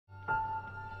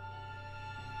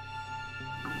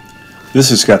This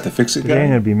has got the fix-it guy. Today I'm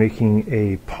going to be making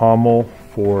a pommel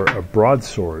for a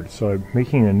broadsword. So I'm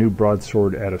making a new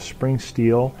broadsword out of spring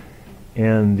steel,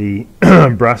 and the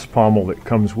brass pommel that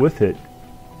comes with it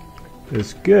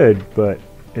is good, but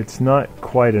it's not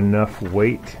quite enough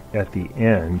weight at the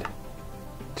end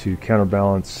to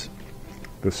counterbalance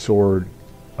the sword.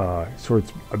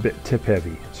 Sword's a bit tip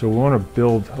heavy, so we want to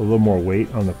build a little more weight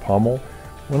on the pommel.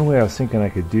 One way I was thinking I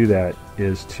could do that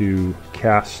is to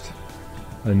cast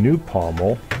a new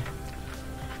pommel,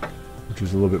 which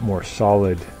is a little bit more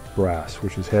solid brass,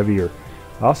 which is heavier.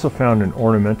 I also found an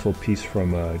ornamental piece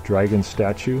from a dragon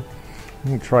statue. I'm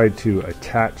going to try to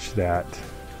attach that,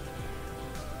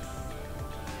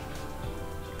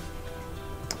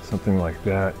 something like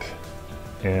that,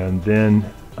 and then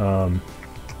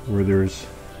where there's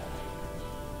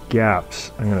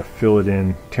gaps, I'm going to fill it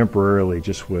in temporarily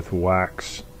just with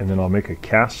wax, and then I'll make a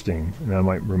casting, and I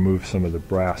might remove some of the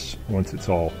brass once it's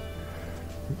all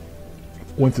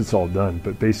done.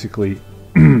 But basically,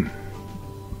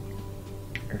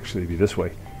 actually, it'll be this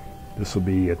way. This will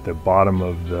be at the bottom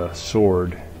of the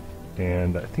sword,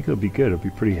 and I think it'll be good. It'll be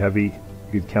pretty heavy,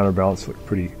 good counterbalance, look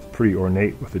pretty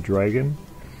ornate with the dragon.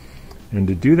 And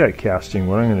to do that casting,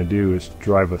 what I'm going to do is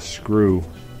drive a screw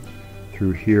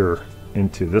through here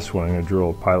into this one. I'm going to drill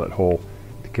a pilot hole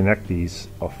to connect these.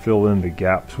 I'll fill in the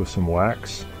gaps with some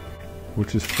wax,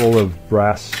 which is full of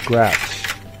brass scraps.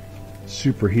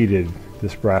 Superheated,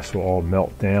 this brass will all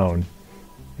melt down,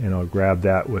 and I'll grab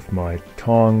that with my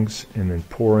tongs and then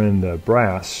pour in the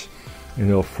brass, and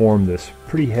it'll form this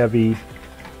pretty heavy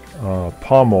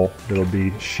pommel that'll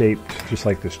be shaped just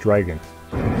like this dragon.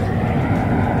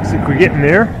 Looks like we're getting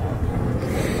there.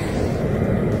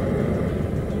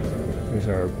 There's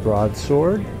our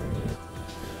broadsword.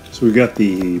 So we got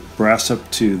the brass up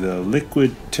to the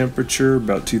liquid temperature,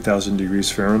 about 2000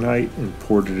 degrees Fahrenheit, and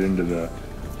poured it into the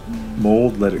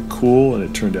mold, let it cool, and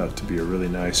it turned out to be a really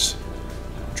nice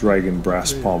dragon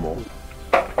brass pommel.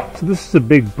 So this is a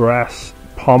big brass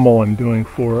pommel I'm doing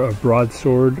for a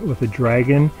broadsword with a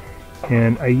dragon,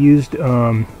 and I used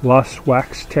lost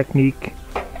wax technique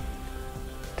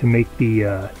to make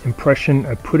the impression.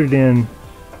 I put it in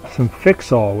some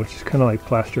Fix-All, which is kind of like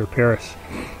plaster of Paris,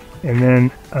 and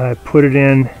then I put it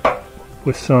in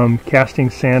with some casting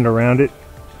sand around it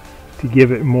to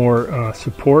give it more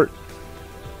support,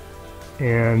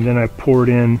 and then I poured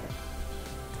in,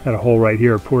 had a hole right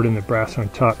here, I poured in the brass on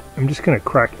top. I'm just going to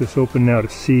crack this open now to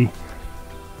see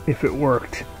if it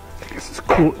worked. I guess it's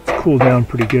cooled down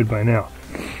pretty good by now.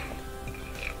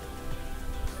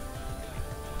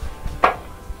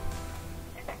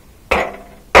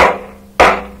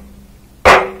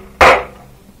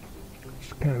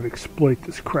 Kind of exploit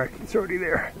this crack that's already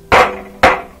there.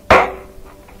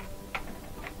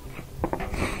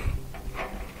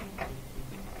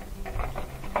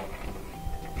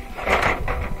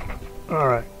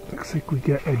 Alright, looks like we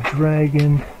got a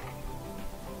dragon.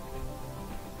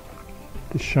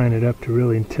 To shine it up to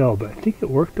really tell, but I think it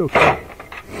worked okay.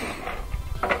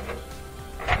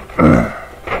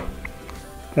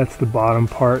 That's the bottom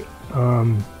part,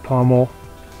 pommel.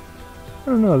 I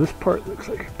don't know, this part looks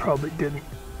like it probably didn't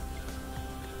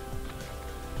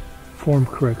form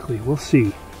correctly. We'll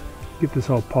see. Get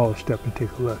this all polished up and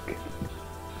take a look.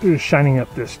 Just shining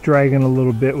up this dragon a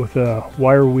little bit with a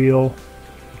wire wheel.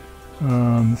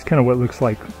 It's kind of what it looks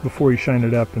like before you shine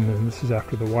it up, and then this is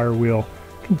after the wire wheel.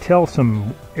 You can tell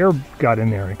some air got in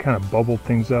there and kind of bubbled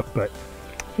things up, but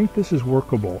I think this is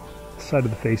workable. This side of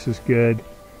the face is good.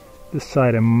 This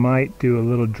side I might do a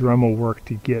little Dremel work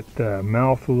to get the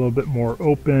mouth a little bit more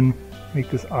open, make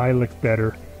this eye look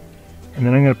better. And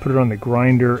then I'm going to put it on the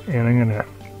grinder, and I'm going to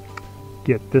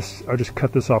get this, I'll just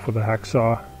cut this off with a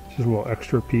hacksaw, just a little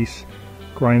extra piece,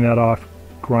 grind that off,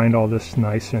 grind all this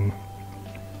nice and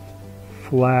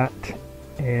flat,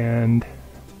 and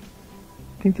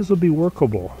I think this will be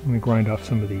workable. I'm going to grind off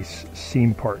some of these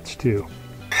seam parts too.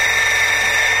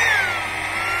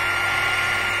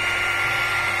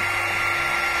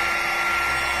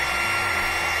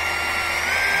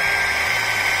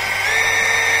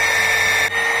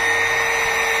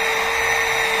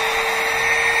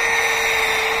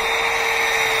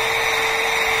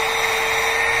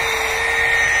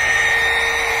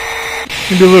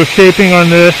 Do a little shaping on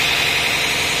this.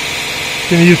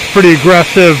 Gonna use a pretty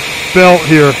aggressive belt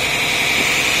here.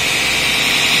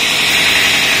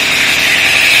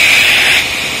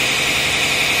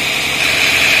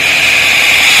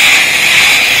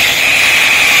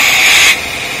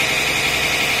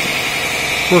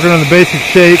 Working on the basic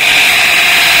shape.